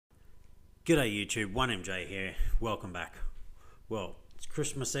G'day YouTube, 1MJ here, welcome back. Well, it's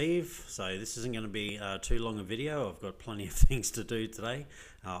Christmas Eve, so this isn't going to be too long a video. I've got plenty of things to do today,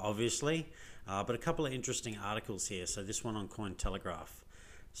 obviously, but a couple of interesting articles here. So this one on Cointelegraph.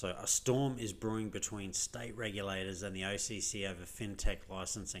 So a storm is brewing between state regulators and the OCC over fintech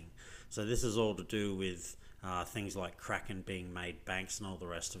licensing. So this is all to do with things like Kraken being made banks and all the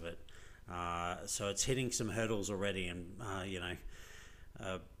rest of it. So it's hitting some hurdles already, and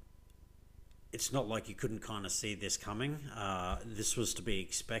it's not like you couldn't kind of see this coming. This was to be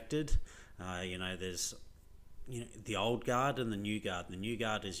expected. There's the old guard and the new guard. The new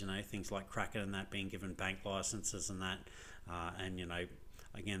guard is things like Kraken and that being given bank licenses and that, and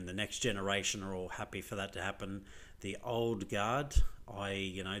again the next generation are all happy for that to happen. The old guard,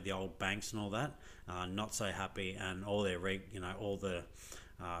 the old banks and all that, not so happy, and all their all the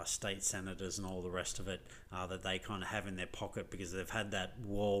state senators and all the rest of it that they kind of have in their pocket because they've had that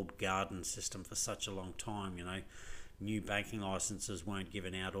walled garden system for such a long time. New banking licenses weren't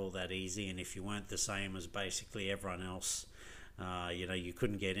given out all that easy, and if you weren't the same as basically everyone else, you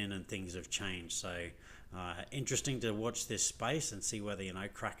couldn't get in, and things have changed. So interesting to watch this space and see whether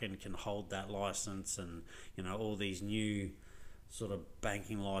Kraken can hold that license, and all these new sort of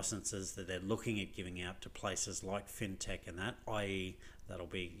banking licenses that they're looking at giving out to places like fintech and that, i.e. that'll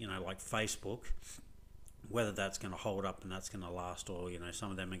be like Facebook, whether that's going to hold up and that's going to last, or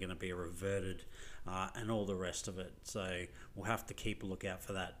some of them are going to be reverted, and all the rest of it. So we'll have to keep a lookout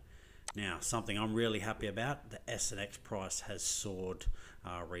for that. Now, something I'm really happy about, the SNX price has soared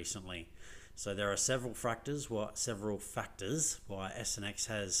recently. So there are several factors why SNX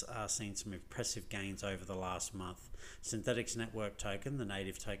has seen some impressive gains over the last month. Synthetix Network token, the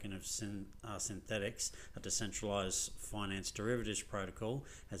native token of Synthetix, a decentralized finance derivatives protocol,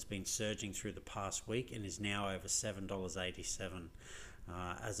 has been surging through the past week and is now over $7.87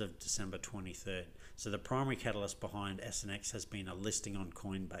 as of December 23rd. So the primary catalyst behind SNX has been a listing on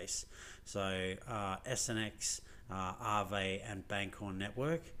Coinbase. So SNX, Aave and Bancorn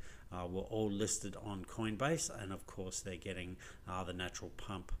Network were all listed on Coinbase, and of course they're getting the natural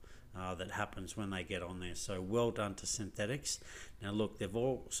pump that happens when they get on there. So well done to Synthetix. Now look, they've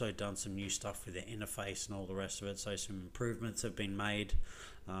also done some new stuff with their interface and all the rest of it, so some improvements have been made,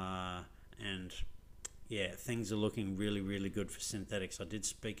 and yeah, things are looking really good for Synthetix. I did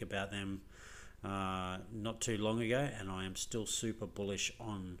speak about them not too long ago, and I am still super bullish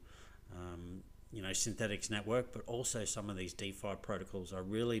on Synthetix Network, but also some of these DeFi protocols. I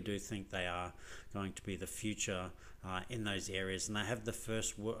really do think they are going to be the future in those areas, and they have the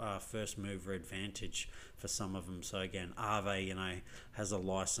first mover advantage for some of them. So again, Aave, has a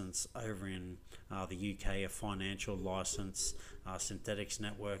license over in the UK, a financial license. Synthetix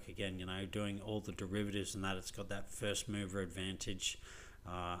Network, again, doing all the derivatives and that, it's got that first mover advantage.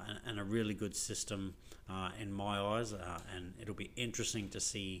 And a really good system in my eyes, and it'll be interesting to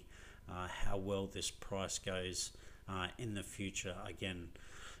see how well this price goes in the future. Again,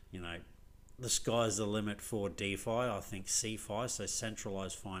 the sky's the limit for DeFi. I think CeFi, so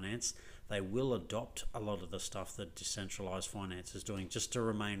centralized finance, they will adopt a lot of the stuff that decentralized finance is doing just to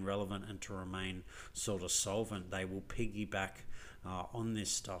remain relevant and to remain sort of solvent. They will piggyback on this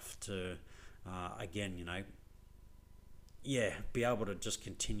stuff to, again, be able to just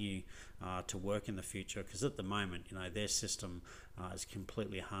continue to work in the future, because at the moment, their system is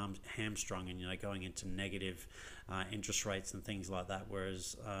completely hamstrung, and going into negative interest rates and things like that.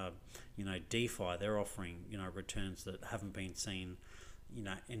 Whereas DeFi, they're offering returns that haven't been seen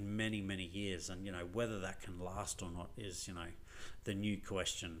in many years, and whether that can last or not is the new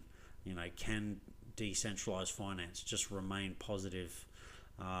question. Can decentralized finance just remain positive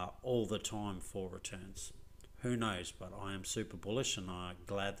all the time for returns? Who knows, but I am super bullish, and I'm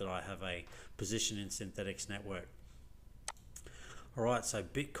glad that I have a position in Synthetix Network. Alright, so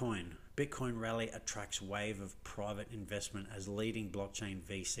Bitcoin rally attracts wave of private investment as leading blockchain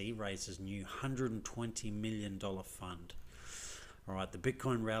VC raises new $120 million fund. Alright, the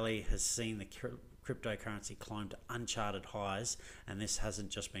Bitcoin rally has seen the cryptocurrency climb to uncharted highs, and this hasn't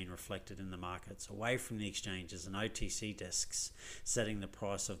just been reflected in the markets. Away from the exchanges and OTC desks setting the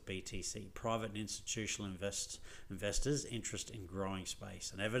price of BTC, private and institutional investors' interest in growing space,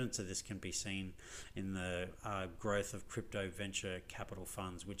 and evidence of this can be seen in the growth of crypto venture capital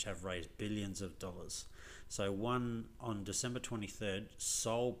funds, which have raised billions of dollars. So one on December 23rd,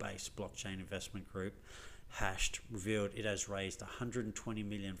 Seoul-based blockchain investment group Hashed revealed it has raised 120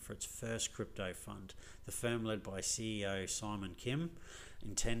 million for its first crypto fund. The firm, led by CEO Simon Kim,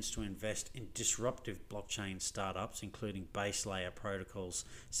 intends to invest in disruptive blockchain startups, including base layer protocols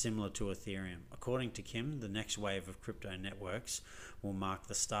similar to Ethereum. According to Kim, the next wave of crypto networks will mark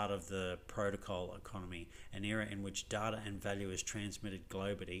the start of the protocol economy, an era in which data and value is transmitted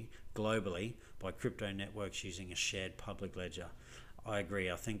globally by crypto networks using a shared public ledger. I agree.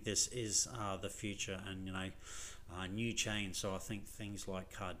 I think this is the future, and new chains. So I think things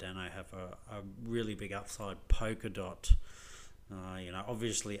like Cardano have a really big upside. Polkadot,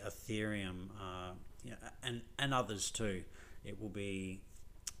 obviously Ethereum, and others too. It will be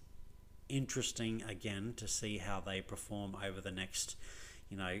interesting again to see how they perform over the next,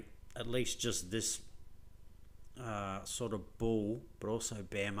 at least just this sort of bull, but also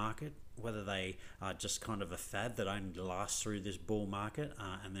bear market. Whether they are just kind of a fad that only lasts through this bull market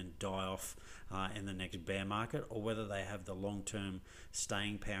and then die off in the next bear market, or whether they have the long-term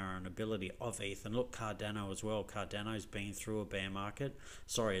staying power and ability of ETH. And look, Cardano as well. Cardano's been through a bear market.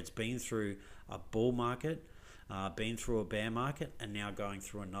 Sorry, it's been through a bull market, been through a bear market, and now going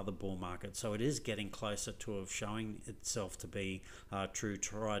through another bull market. So it is getting closer to showing itself to be true,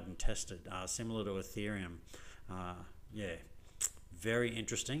 tried and tested, similar to Ethereum. Very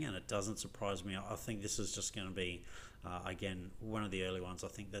interesting, and it doesn't surprise me. I think this is just going to be, again, one of the early ones. I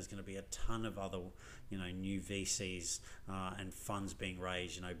think there's going to be a ton of other, new VCs and funds being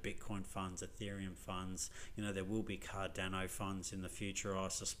raised. Bitcoin funds, Ethereum funds. There will be Cardano funds in the future, I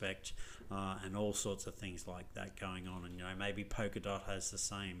suspect, and all sorts of things like that going on. And maybe Polkadot has the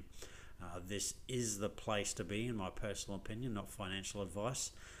same. This is the place to be, in my personal opinion, not financial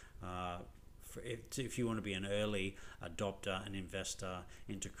advice. If you want to be an early adopter and investor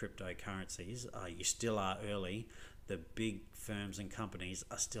into cryptocurrencies, you still are early. The big firms and companies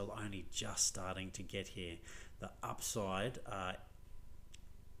are still only just starting to get here. The upside,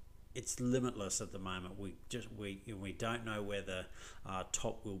 it's limitless at the moment. We don't know where the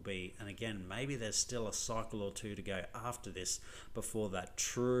top will be, and again, maybe there's still a cycle or two to go after this before that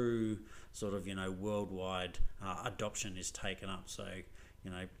true sort of worldwide adoption is taken up. So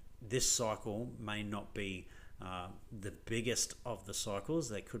this cycle may not be the biggest of the cycles.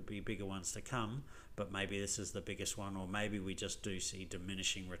 There could be bigger ones to come, but maybe this is the biggest one, or maybe we just do see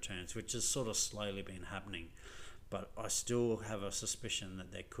diminishing returns, which has sort of slowly been happening. But I still have a suspicion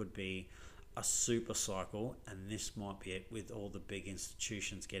that there could be a super cycle, and this might be it, with all the big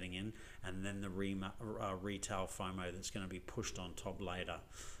institutions getting in, and then the retail FOMO that's going to be pushed on top later.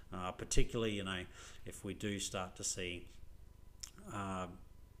 Particularly, if we do start to see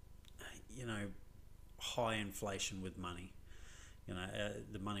high inflation with money.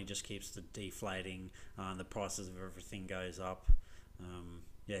 The money just keeps deflating, and the prices of everything goes up.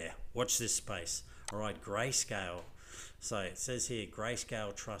 Watch this space. All right, Grayscale. So it says here,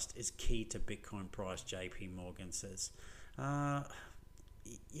 Grayscale Trust is key to Bitcoin price, JP Morgan says. I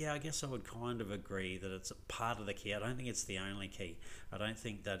guess I would kind of agree that it's a part of the key. I don't think it's the only key. I don't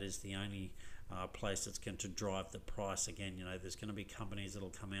think that is the only place that's going to drive the price. Again, there's going to be companies that'll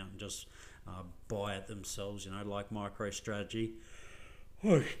come out and just buy it themselves, like MicroStrategy.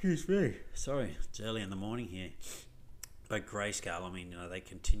 Oh, excuse me. Sorry, it's early in the morning here. But Grayscale, they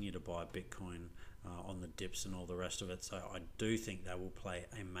continue to buy Bitcoin on the dips and all the rest of it. So I do think they will play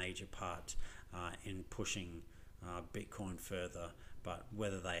a major part in pushing Bitcoin further. But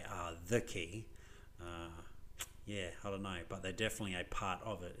whether they are the key, I don't know, but they're definitely a part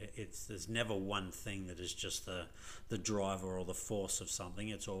of it. There's never one thing that is just the driver or the force of something.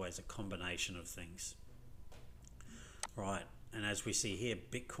 It's always a combination of things. Right, and as we see here,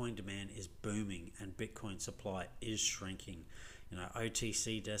 Bitcoin demand is booming and Bitcoin supply is shrinking.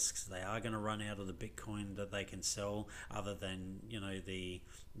 OTC desks, they are going to run out of the Bitcoin that they can sell, other than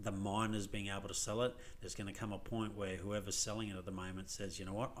the miners being able to sell it. There's going to come a point where whoever's selling it at the moment says, you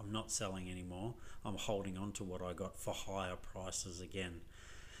know what, I'm not selling anymore. I'm holding on to what I got for higher prices again.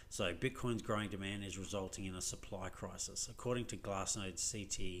 So Bitcoin's growing demand is resulting in a supply crisis. According to Glassnode's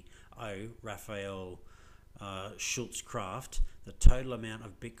CTO, Raphael Schultzkraft, the total amount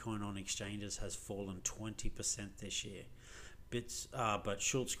of Bitcoin on exchanges has fallen 20% this year. But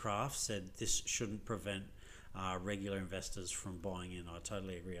Schultzkraft said this shouldn't prevent regular investors from buying in. I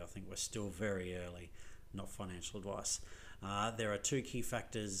totally agree. I think we're still very early, not financial advice. There are two key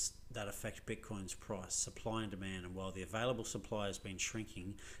factors that affect Bitcoin's price, supply and demand, and while the available supply has been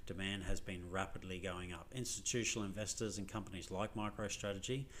shrinking, demand has been rapidly going up. Institutional investors and companies like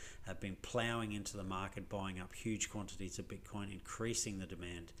MicroStrategy have been ploughing into the market, buying up huge quantities of Bitcoin, increasing the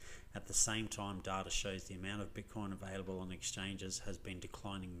demand. At the same time, data shows the amount of Bitcoin available on exchanges has been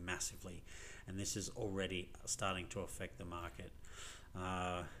declining massively, and this is already starting to affect the market.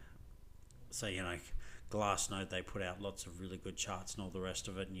 So Glassnode, they put out lots of really good charts and all the rest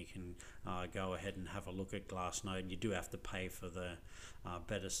of it, and you can go ahead and have a look at Glassnode. You do have to pay for the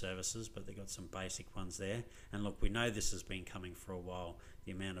better services, but they got some basic ones there. And look, we know this has been coming for a while.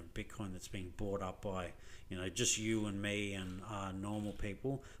 The amount of Bitcoin that's being bought up by just you and me and normal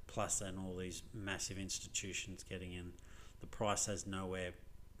people, plus then all these massive institutions getting in. The price has nowhere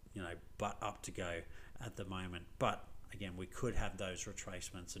but up to go at the moment. But again, we could have those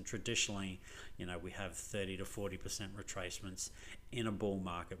retracements, and traditionally, we have 30 to 40% retracements in a bull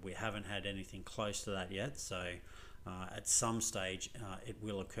market. We haven't had anything close to that yet, so at some stage it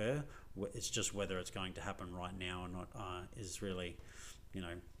will occur. It's just whether it's going to happen right now or not is really,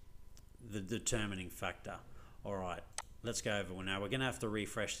 the determining factor. All right, let's go over. Well, now we're going to have to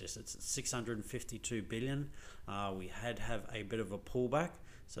refresh this. It's 652 billion. We have a bit of a pullback,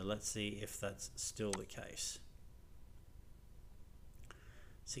 so let's see if that's still the case.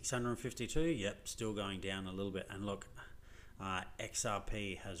 652, yep, still going down a little bit. And look,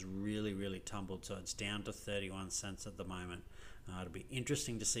 XRP has really tumbled, so it's down to 31 cents at the moment. It'll be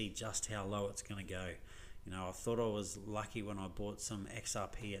interesting to see just how low it's going to go. I thought I was lucky when I bought some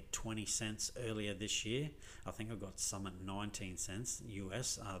XRP at 20 cents earlier this year. I think I got some at 19 cents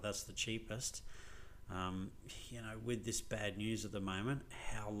US. That's the cheapest. With this bad news at the moment,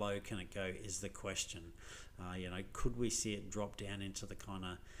 how low can it go is the question. Could we see it drop down into the kind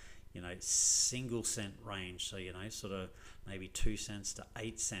of, single cent range? So, sort of maybe 2 cents to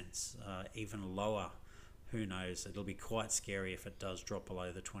 8 cents, even lower. Who knows? It'll be quite scary if it does drop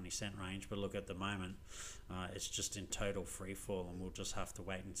below the 20 cent range. But look, at the moment, it's just in total free fall, and we'll just have to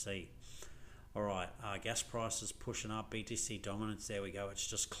wait and see. All right, gas prices pushing up, BTC dominance, there we go. It's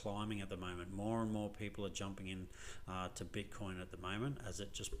just climbing at the moment. More and more people are jumping in to Bitcoin at the moment as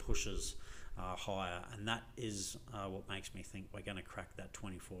it just pushes higher, and that is what makes me think we're going to crack that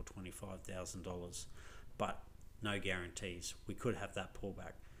 $25,000, but no guarantees. We could have that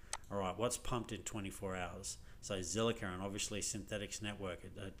pullback. All right, what's pumped in 24 hours? So Zilliqa and obviously Synthetix Network,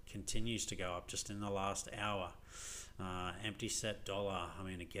 it continues to go up just in the last hour. Empty set dollar,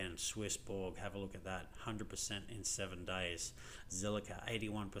 again, Swiss Borg, have a look at that, 100% in 7 days. Zilliqa,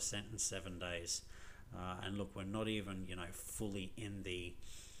 81% in 7 days. And look, we're not even, fully in the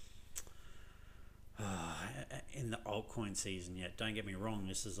altcoin season yet. Don't get me wrong,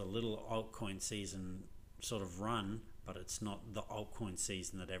 this is a little altcoin season sort of run, but it's not the altcoin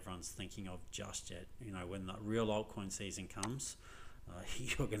season that everyone's thinking of just yet. When the real altcoin season comes,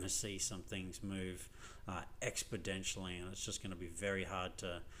 you're going to see some things move exponentially, and it's just going to be very hard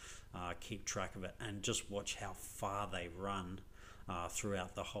to keep track of it, and just watch how far they run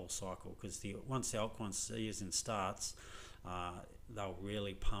throughout the whole cycle, because once the altcoin season starts, they'll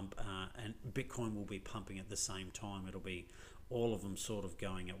really pump, and Bitcoin will be pumping at the same time. It'll be all of them sort of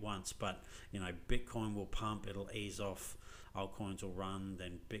going at once, but Bitcoin will pump, it'll ease off, altcoins will run,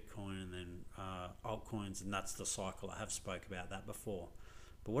 then Bitcoin, and then altcoins, and that's the cycle. I have spoke about that before.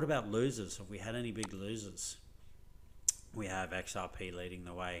 But what about losers? Have we had any big losers? We have XRP leading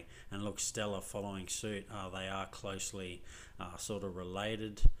the way, and look, Stellar following suit. They are closely sort of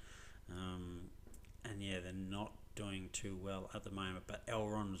related, and yeah, they're not doing too well at the moment. But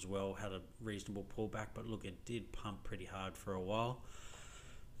Elrond as well had a reasonable pullback, but look, it did pump pretty hard for a while.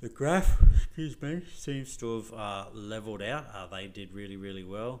 The graph, seems to have leveled out. They did really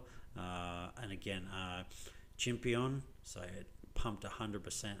well. And again, Chimpion, so it pumped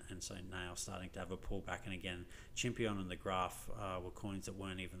 100%, and so now starting to have a pullback. And again, Chimpion and the graph were coins that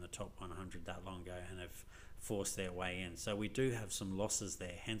weren't even the top 100 that long ago, and have forced their way in. So we do have some losses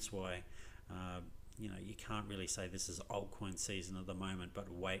there, hence why you can't really say this is altcoin season at the moment,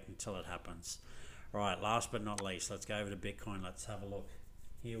 but wait until it happens. All right, last but not least, let's go over to Bitcoin. Let's have a look.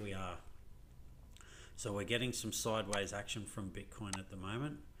 Here we are. So we're getting some sideways action from Bitcoin at the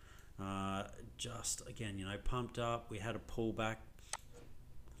moment. Just again, pumped up. We had a pullback.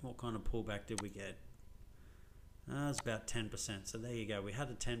 What kind of pullback did we get? It's about 10%. So there you go. We had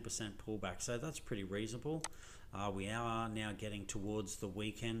a 10% pullback. So that's pretty reasonable. We are now getting towards the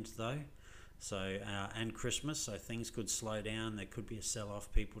weekend though. So and Christmas. So things could slow down. There could be a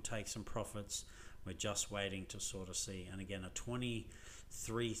sell-off. People take some profits. We're just waiting to sort of see. And again, a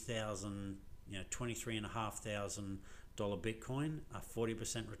 $23,500 Bitcoin, a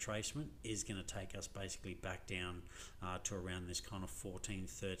 40% retracement is going to take us basically back down to around this kind of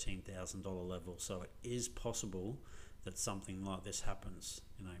 $13,000 level. So it is possible that something like this happens.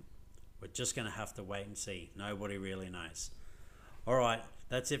 We're just going to have to wait and see. Nobody really knows. All right,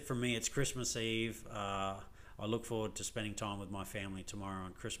 that's it from me. It's Christmas Eve. I look forward to spending time with my family tomorrow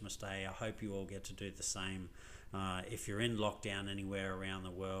on Christmas Day. I hope you all get to do the same. If you're in lockdown anywhere around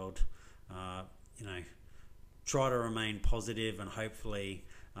the world, you know, try to remain positive, and hopefully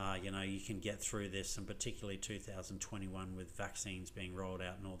you can get through this, and particularly 2021 with vaccines being rolled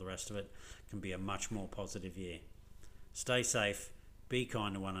out and all the rest of it can be a much more positive year. Stay safe, be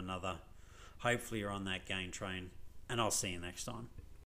kind to one another. Hopefully you're on that gain train, and I'll see you next time.